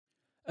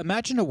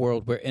Imagine a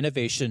world where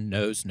innovation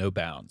knows no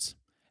bounds.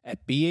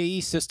 At BAE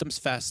Systems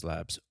Fast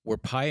Labs, we're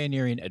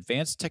pioneering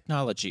advanced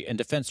technology and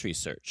defense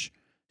research,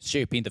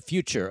 shaping the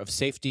future of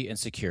safety and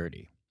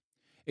security.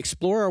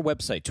 Explore our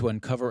website to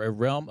uncover a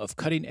realm of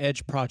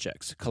cutting-edge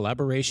projects,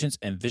 collaborations,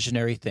 and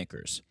visionary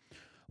thinkers.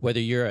 Whether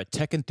you're a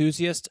tech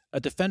enthusiast, a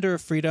defender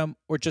of freedom,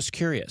 or just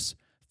curious,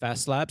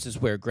 Fast Labs is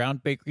where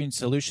groundbreaking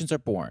solutions are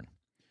born.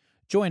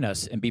 Join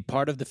us and be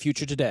part of the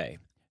future today.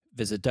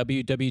 Visit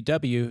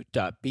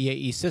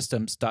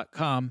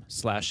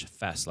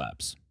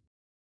www.baesystems.com/fastlabs.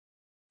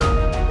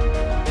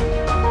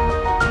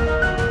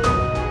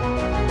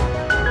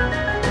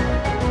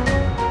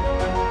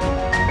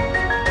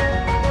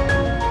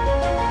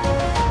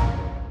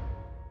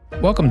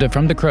 Welcome to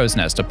From the Crow's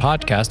Nest, a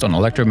podcast on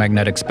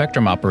electromagnetic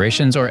spectrum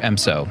operations, or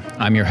EMSO.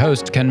 I'm your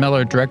host, Ken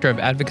Miller, Director of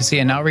Advocacy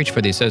and Outreach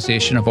for the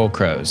Association of Old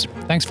Crows.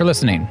 Thanks for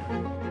listening.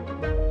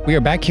 We are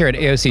back here at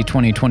AOC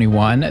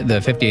 2021, the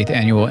 58th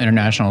Annual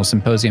International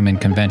Symposium and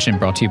Convention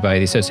brought to you by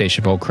the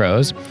Association of Old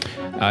Crows.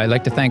 I'd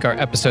like to thank our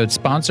episode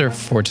sponsor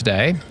for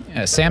today,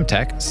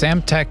 Samtec.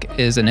 Samtec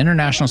is an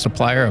international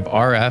supplier of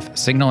RF,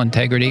 signal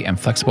integrity, and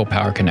flexible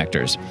power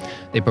connectors.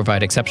 They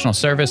provide exceptional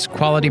service,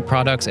 quality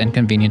products, and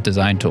convenient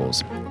design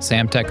tools.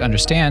 Samtec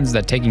understands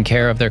that taking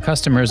care of their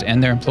customers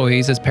and their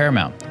employees is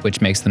paramount, which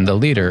makes them the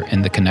leader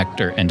in the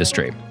connector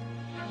industry.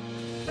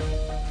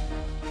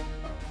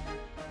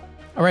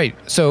 All right,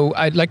 so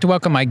I'd like to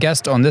welcome my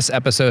guest on this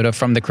episode of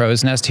From the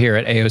Crow's Nest here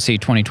at AOC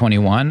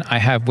 2021. I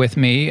have with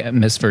me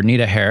Ms.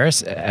 Vernita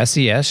Harris,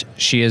 SES.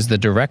 She is the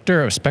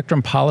Director of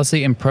Spectrum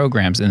Policy and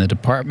Programs in the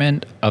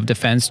Department of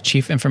Defense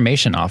Chief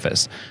Information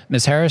Office.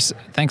 Ms. Harris,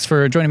 thanks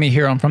for joining me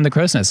here on From the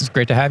Crow's Nest. It's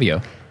great to have you.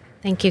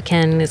 Thank you,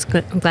 Ken. It's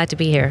good. I'm glad to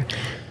be here.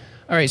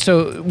 All right,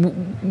 so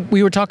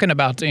we were talking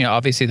about,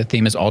 obviously the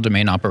theme is all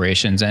domain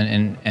operations,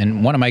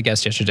 and one of my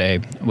guests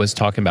yesterday was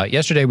talking about,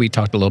 we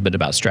talked a little bit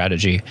about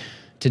strategy.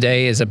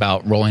 Today is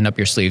about rolling up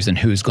your sleeves and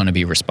who's going to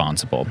be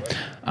responsible.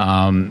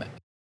 And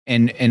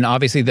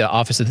obviously the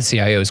Office of the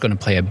CIO is going to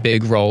play a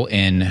big role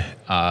in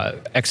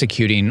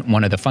executing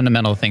one of the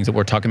fundamental things that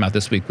we're talking about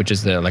this week, which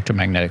is the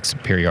electromagnetic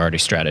superiority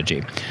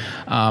strategy.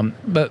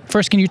 But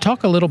first, can you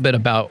talk a little bit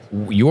about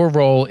your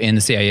role in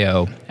the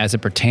CIO as it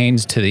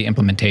pertains to the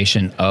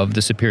implementation of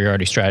the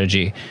superiority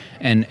strategy?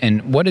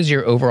 And what is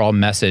your overall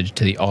message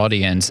to the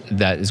audience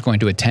that is going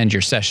to attend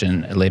your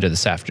session later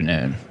this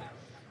afternoon?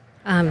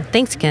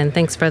 Thanks, Ken.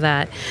 Thanks for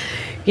that.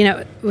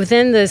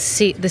 Within the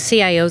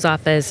CIO's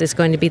office is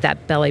going to be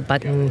that belly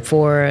button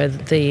for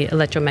the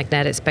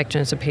electromagnetic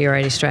spectrum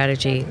superiority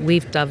strategy.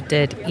 We've dubbed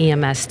it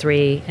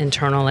EMS3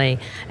 internally,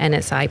 and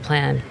it's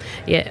iPlan.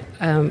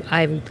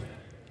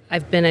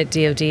 I've been at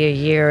DoD a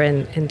year,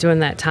 and during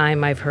that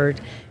time, I've heard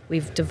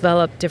we've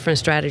developed different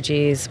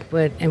strategies,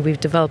 and we've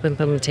developed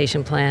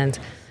implementation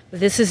plans. But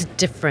this is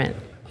different.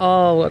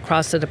 All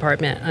across the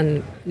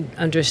department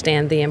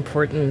understand the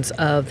importance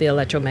of the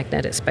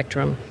electromagnetic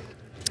spectrum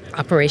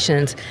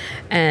operations,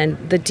 and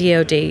the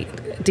DoD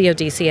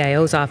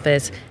CIO's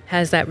office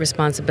has that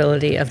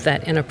responsibility of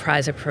that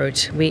enterprise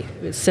approach.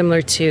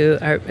 Similar to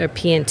our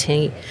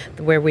PNT,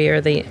 where we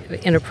are the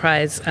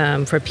enterprise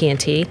for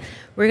PNT,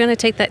 we're going to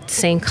take that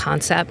same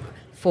concept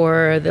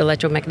for the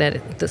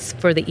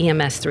for the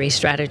EMS3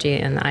 strategy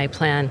and the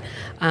iPlan.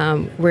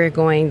 We're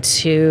going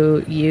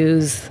to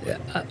use,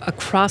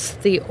 across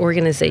the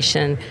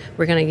organization,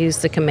 we're going to use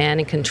the command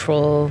and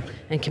control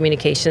and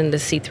communication, the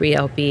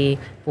C3LB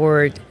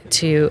board,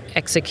 to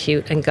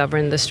execute and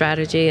govern the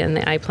strategy and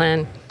the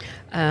iPlan.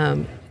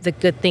 The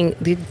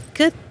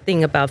good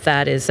thing about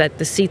that is that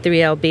the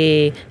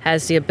C3LB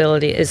has the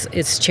ability,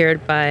 is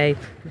chaired by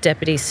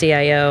Deputy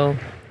CIO,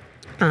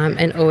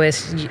 and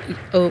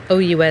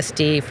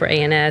OUSD for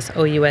ANS,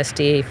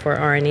 OUSD for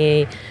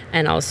RNE,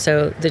 and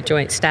also the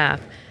joint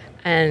staff.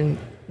 And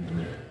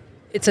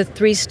it's a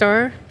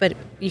 3-star, but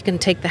you can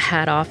take the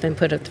hat off and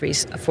put a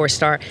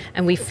 4-star,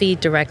 and we feed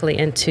directly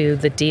into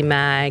the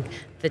DMAG,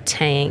 the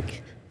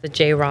tank, the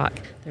JROC.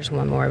 There's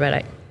one more,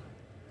 but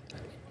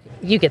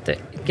you get the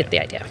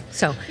idea.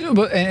 So,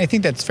 and I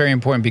think that's very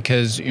important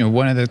because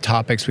one of the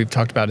topics we've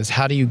talked about is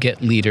how do you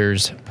get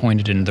leaders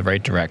pointed in the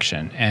right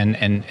direction,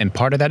 and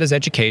part of that is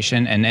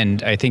education.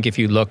 And I think if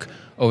you look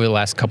over the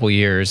last couple of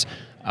years,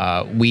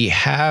 we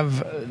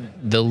have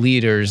the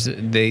leaders.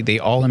 They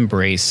all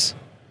embrace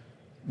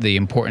the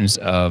importance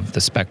of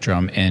the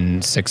spectrum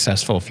in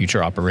successful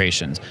future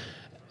operations.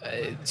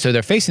 So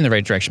they're facing the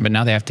right direction, but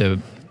now they have to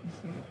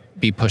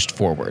be pushed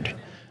forward.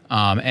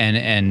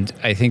 And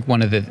I think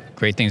one of the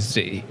great things,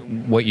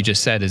 what you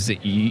just said, is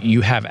that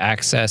you have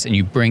access and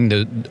you bring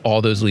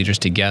all those leaders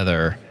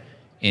together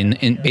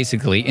in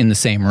basically in the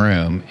same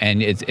room,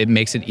 and it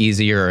makes it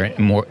easier and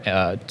more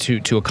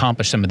to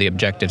accomplish some of the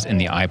objectives in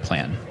the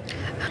iPlan.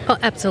 Oh,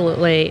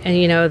 absolutely. And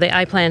the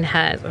iPlan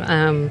has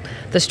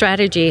the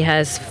strategy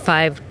has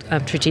 5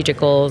 strategic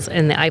goals,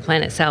 and the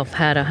iPlan itself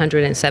had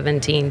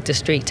 117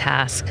 discrete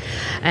tasks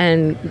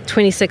and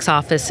 26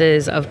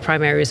 offices of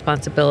primary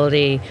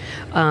responsibility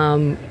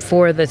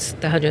for the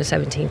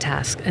 117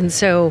 tasks. And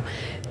so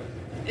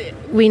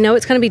we know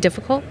it's going to be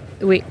difficult.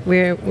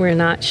 we're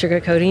not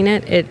sugarcoating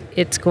it.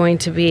 It's going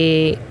to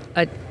be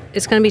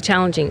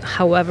challenging.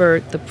 However,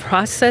 the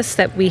process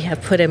that we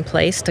have put in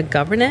place to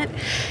govern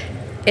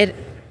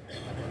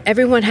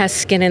everyone has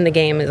skin in the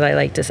game, as I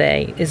like to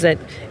say, is that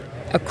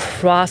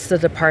across the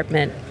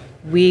department,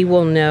 we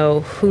will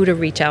know who to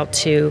reach out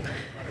to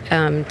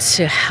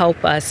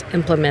help us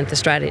implement the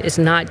strategy. It's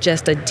not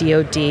just a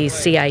DoD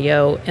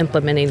CIO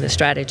implementing the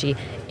strategy.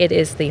 It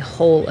is the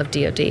whole of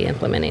DoD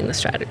implementing the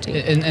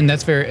strategy. And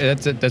that's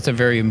a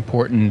very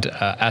important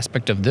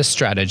aspect of this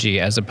strategy,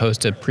 as opposed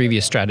to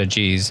previous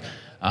strategies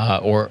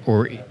or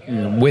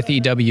with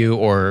EW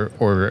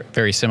or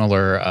very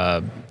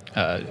similar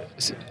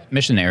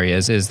mission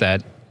areas, is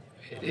that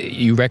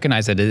you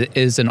recognize that it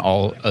is an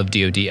all of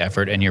DoD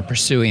effort, and you're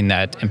pursuing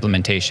that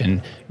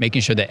implementation,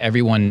 making sure that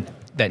everyone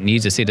that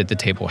needs a seat at the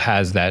table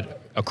has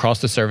that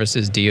across the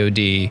services,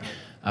 DoD,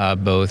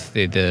 both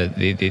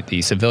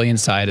the civilian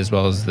side as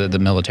well as the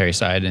military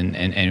side,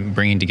 and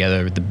bringing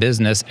together the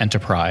business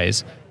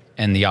enterprise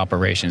and the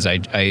operations.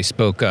 I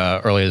spoke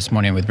earlier this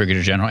morning with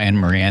Brigadier General Anne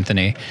Marie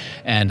Anthony,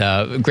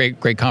 and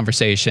great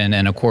conversation.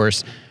 And of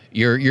course,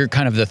 you're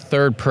kind of the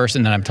third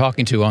person that I'm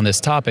talking to on this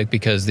topic,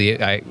 because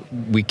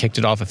we kicked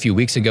it off a few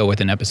weeks ago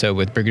with an episode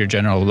with Brigadier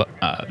General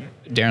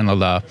Darren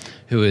Lala,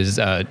 who is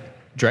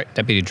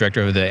Deputy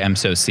Director of the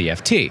EMSO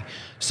CFT.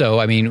 So,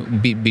 I mean,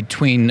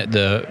 between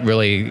the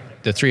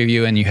three of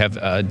you, and you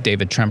have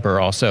David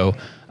Tremper also,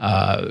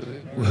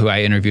 who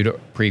I interviewed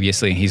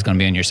previously, and he's going to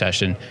be in your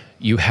session.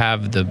 You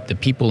have the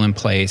people in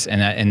place,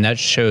 and that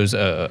shows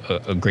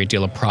a great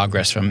deal of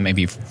progress from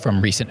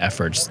recent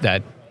efforts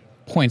that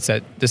points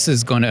that this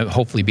is going to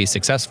hopefully be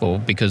successful,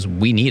 because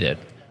we need it.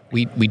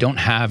 We don't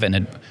have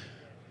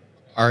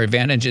our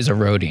advantage is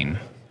eroding.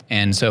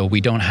 And so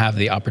we don't have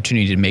the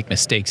opportunity to make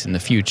mistakes in the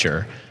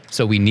future.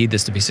 So we need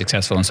this to be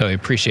successful. And so I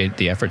appreciate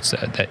the efforts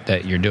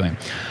that you're doing.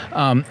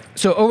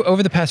 So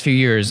over the past few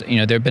years,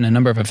 there have been a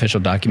number of official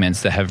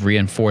documents that have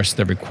reinforced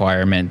the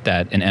requirement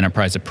that an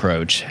enterprise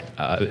approach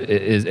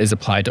is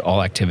applied to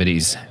all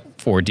activities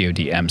for DoD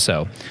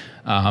EMSO.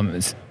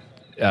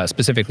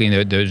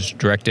 Specifically, there's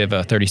Directive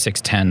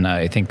 3610,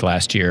 I think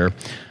last year,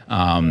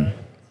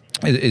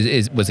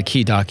 was a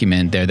key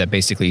document there that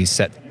basically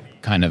set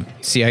kind of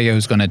CIO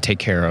is going to take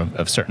care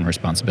of certain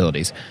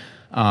responsibilities.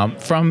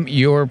 From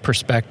your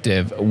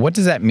perspective, what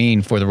does that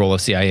mean for the role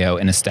of CIO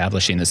in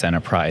establishing this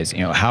enterprise?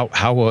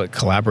 How will it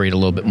collaborate a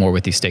little bit more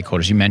with these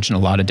stakeholders? You mentioned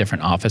a lot of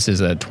different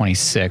offices,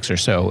 26 or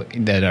so,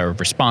 that are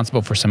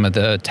responsible for some of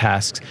the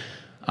tasks.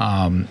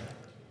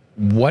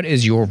 What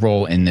is your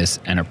role in this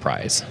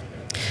enterprise?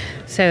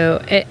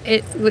 So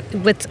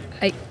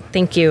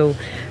thank you.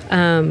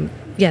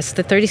 Yes,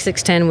 the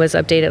 3610 was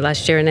updated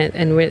last year, and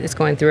it's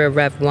going through a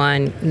Rev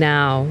 1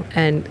 now.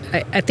 And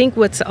I think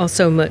what's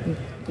also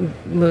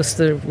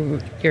most of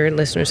your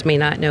listeners may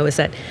not know is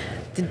that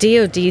the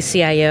DoD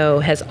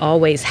CIO was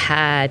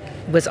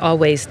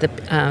always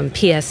the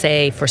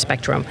PSA for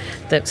Spectrum.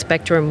 The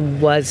Spectrum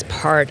was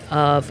part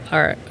of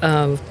our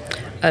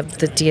of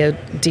the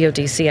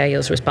DoD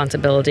CIO's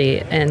responsibility,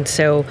 and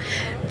so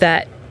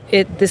that.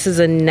 This is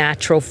a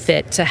natural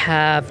fit to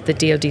have the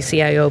DoD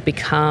CIO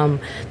become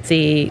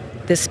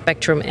this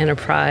Spectrum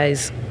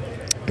enterprise,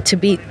 to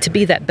be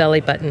that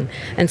belly button.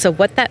 And so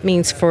what that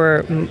means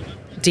for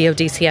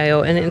DoD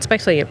CIO, and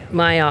especially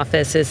my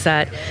office, is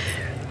that,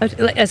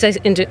 as I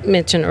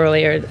mentioned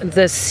earlier,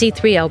 the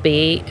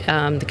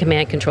C3LB, the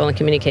Command, Control, and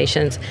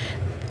Communications,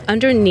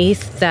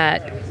 underneath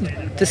that,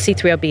 the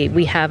C3LB,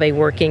 we have a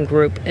working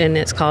group, and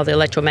it's called the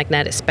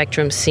Electromagnetic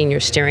Spectrum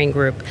Senior Steering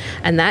Group.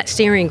 And that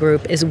steering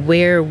group is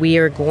where we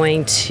are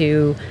going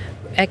to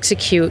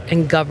execute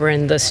and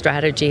govern the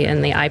strategy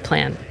and the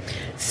I-plan.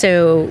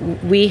 So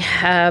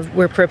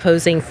we're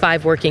proposing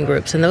 5 working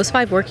groups, and those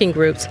 5 working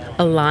groups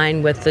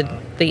align with the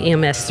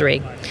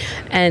EMS3.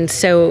 And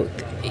so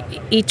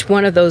each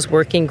one of those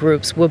working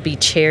groups will be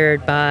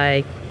chaired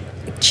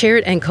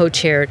and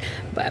co-chaired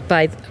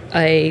by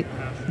a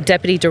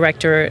deputy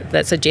director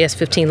that's a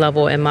JS-15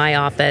 level in my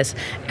office,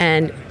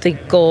 and the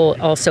goal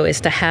also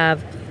is to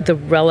have the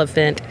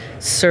relevant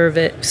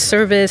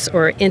service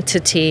or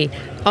entity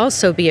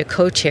also be a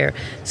co-chair,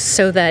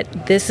 so that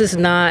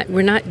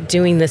we're not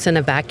doing this in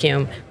a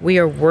vacuum. We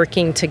are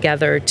working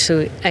together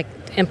to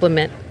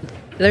implement.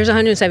 There's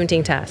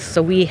 117 tasks,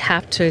 so we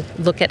have to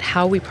look at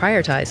how we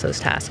prioritize those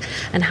tasks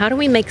and how do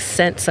we make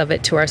sense of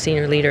it to our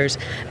senior leaders.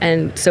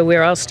 And so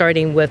we're all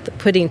starting with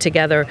putting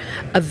together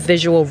a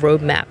visual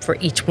roadmap for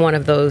each one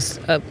of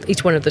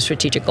the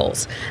strategic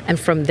goals, and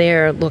from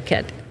there look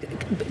at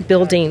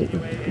building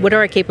what are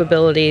our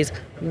capabilities,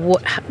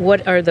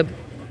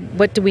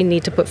 what do we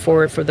need to put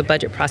forward for the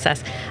budget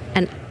process.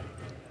 And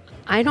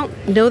I don't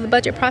know the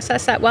budget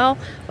process that well,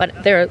 but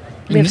no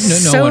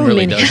one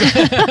really many. Does.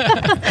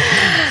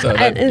 So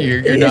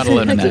you're not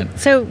alone in that.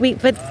 So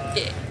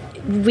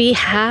we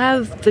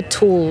have the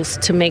tools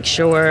to make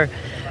sure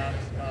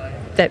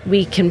that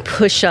we can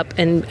push up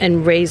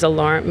and raise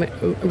alarm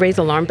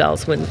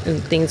bells when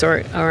things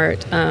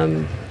aren't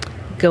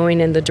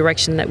going in the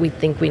direction that we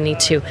think we need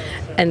to.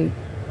 And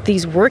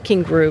these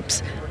working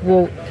groups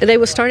will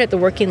start at the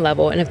working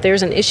level, and if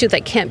there's an issue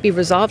that can't be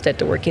resolved at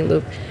the working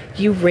loop,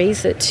 you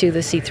raise it to the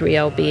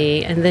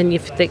C3LB, and then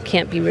if it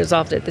can't be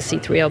resolved at the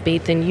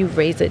C3LB, then you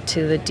raise it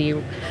to the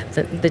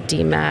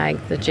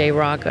DMAG, the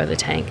JROC, or the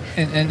tank.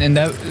 And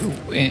that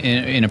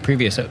in a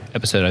previous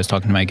episode, I was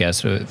talking to my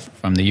guest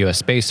from the U.S.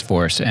 Space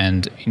Force,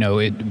 and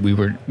we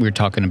were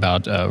talking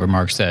about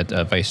remarks that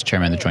Vice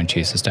Chairman of the Joint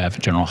Chiefs of Staff,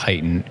 General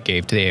Hyten,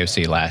 gave to the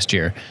AOC last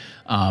year.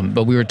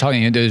 But we were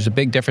talking, there's a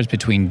big difference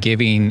between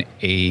giving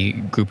a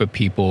group of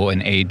people,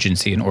 an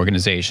agency, an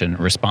organization,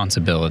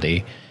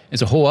 responsibility.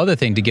 It's a whole other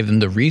thing to give them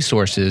the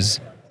resources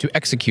to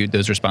execute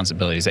those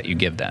responsibilities that you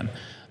give them.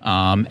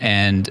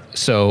 And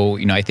so,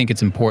 I think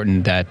it's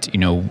important that,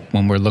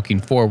 when we're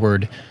looking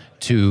forward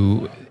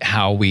to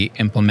how we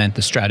implement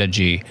the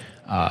strategy,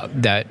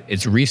 that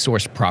it's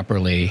resourced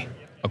properly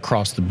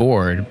across the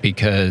board,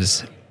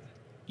 because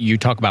you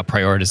talk about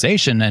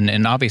prioritization,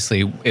 and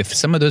obviously if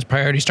some of those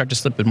priorities start to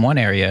slip in one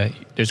area,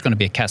 there's going to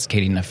be a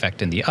cascading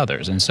effect in the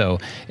others. And so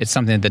it's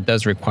something that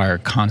does require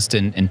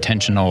constant,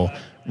 intentional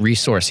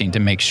resourcing to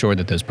make sure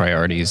that those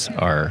priorities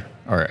are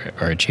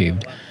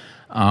achieved.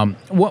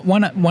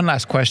 One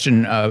last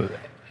question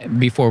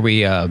before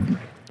we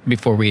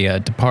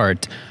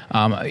depart.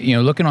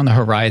 Looking on the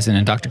horizon,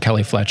 and Dr.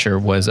 Kelly Fletcher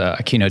was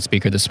a keynote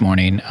speaker this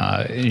morning.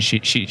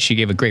 She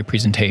gave a great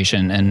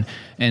presentation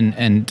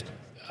and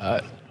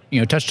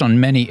touched on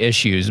many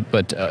issues,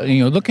 but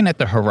looking at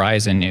the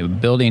horizon,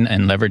 building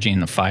and leveraging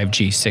the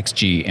 5G,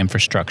 6G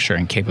infrastructure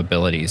and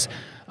capabilities,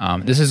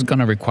 this is going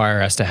to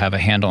require us to have a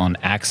handle on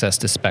access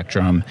to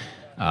spectrum,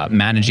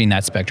 managing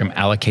that spectrum,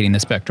 allocating the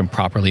spectrum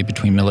properly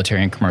between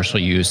military and commercial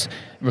use,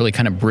 really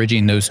kind of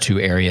bridging those two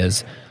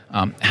areas.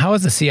 How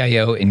is the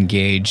CIO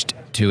engaged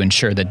to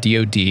ensure that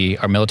DoD,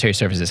 our military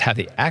services, have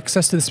the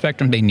access to the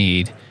spectrum they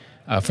need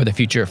for the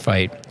future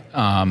fight?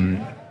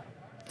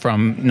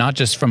 From not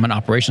just from an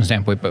operations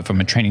standpoint, but from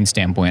a training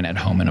standpoint at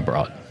home and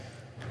abroad?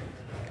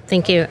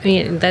 Thank you.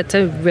 That's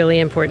a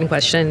really important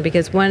question,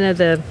 because one of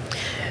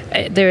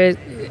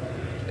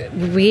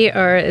we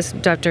are, as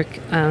Dr.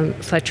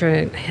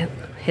 Fletcher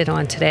hit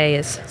on today,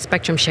 is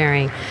spectrum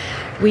sharing.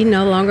 We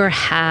no longer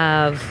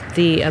have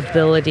the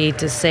ability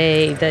to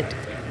say that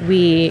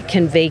we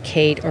can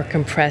vacate or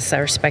compress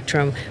our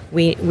spectrum.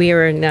 We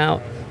are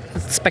now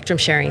spectrum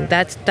sharing.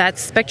 That's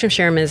spectrum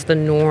sharing is the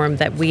norm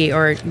that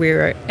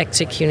we're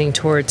executing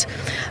towards,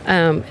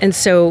 and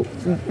so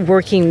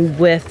working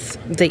with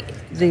the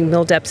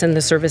MILDEPs and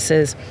the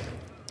services.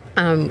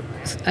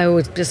 I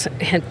would just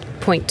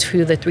point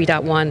to the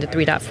 3.1 to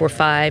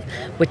 3.45,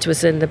 which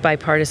was in the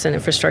bipartisan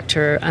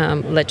infrastructure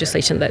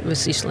legislation that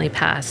was recently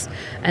passed.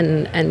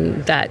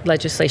 And that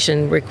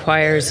legislation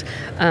requires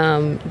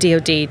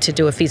DoD to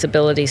do a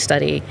feasibility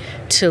study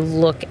to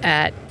look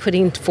at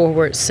putting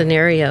forward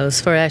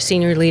scenarios for our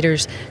senior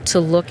leaders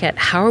to look at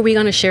how are we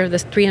going to share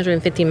this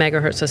 350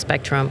 megahertz of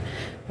spectrum.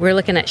 We're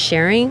looking at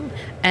sharing,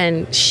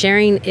 and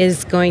sharing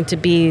is going to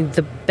be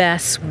the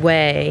best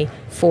way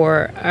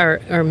for our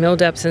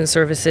MILDEPs and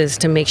services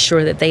to make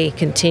sure that they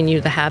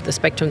continue to have the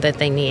spectrum that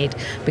they need,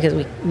 because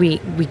we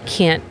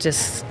can't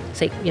just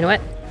say, you know what,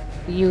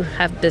 you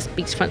have this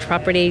beachfront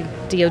property,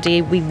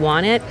 DoD, we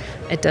want it.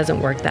 It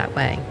doesn't work that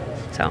way.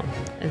 So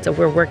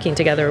we're working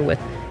together with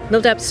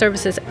MILDEP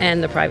services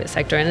and the private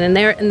sector, and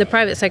in the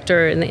private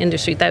sector and the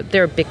industry, that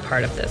they're a big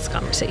part of this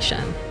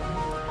conversation.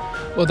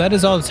 Well, that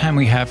is all the time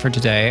we have for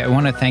today. I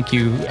want to thank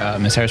you,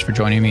 Ms. Harris, for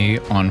joining me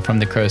on From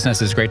the Crow's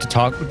Nest. It's great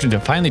to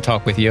finally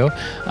talk with you,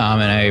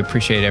 and I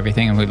appreciate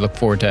everything, and we look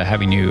forward to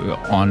having you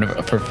on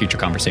for future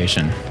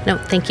conversation. No,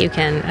 thank you,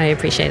 Ken. I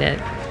appreciate it.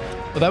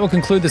 Well, that will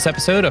conclude this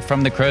episode of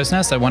From the Crow's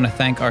Nest. I want to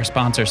thank our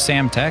sponsor,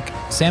 Samtec.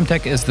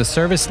 Samtec is the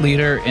service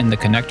leader in the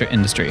connector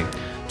industry.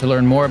 To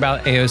learn more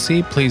about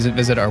AOC, please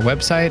visit our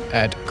website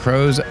at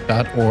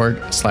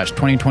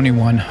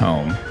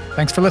crows.org/2021home.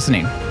 Thanks for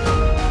listening.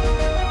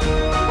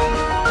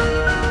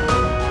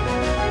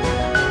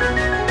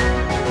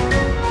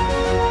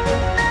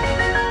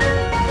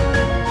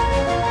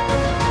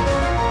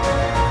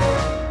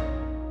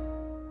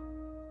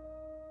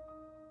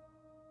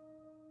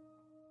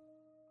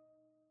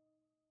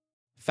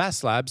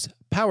 FAST Labs,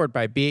 powered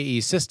by BAE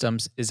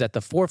Systems, is at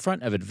the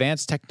forefront of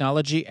advanced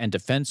technology and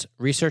defense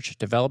research,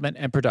 development,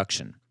 and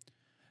production.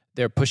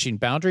 They're pushing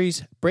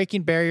boundaries,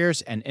 breaking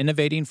barriers, and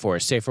innovating for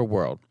a safer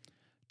world.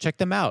 Check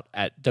them out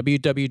at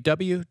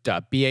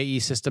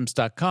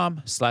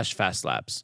www.baesystems.com/fastlabs.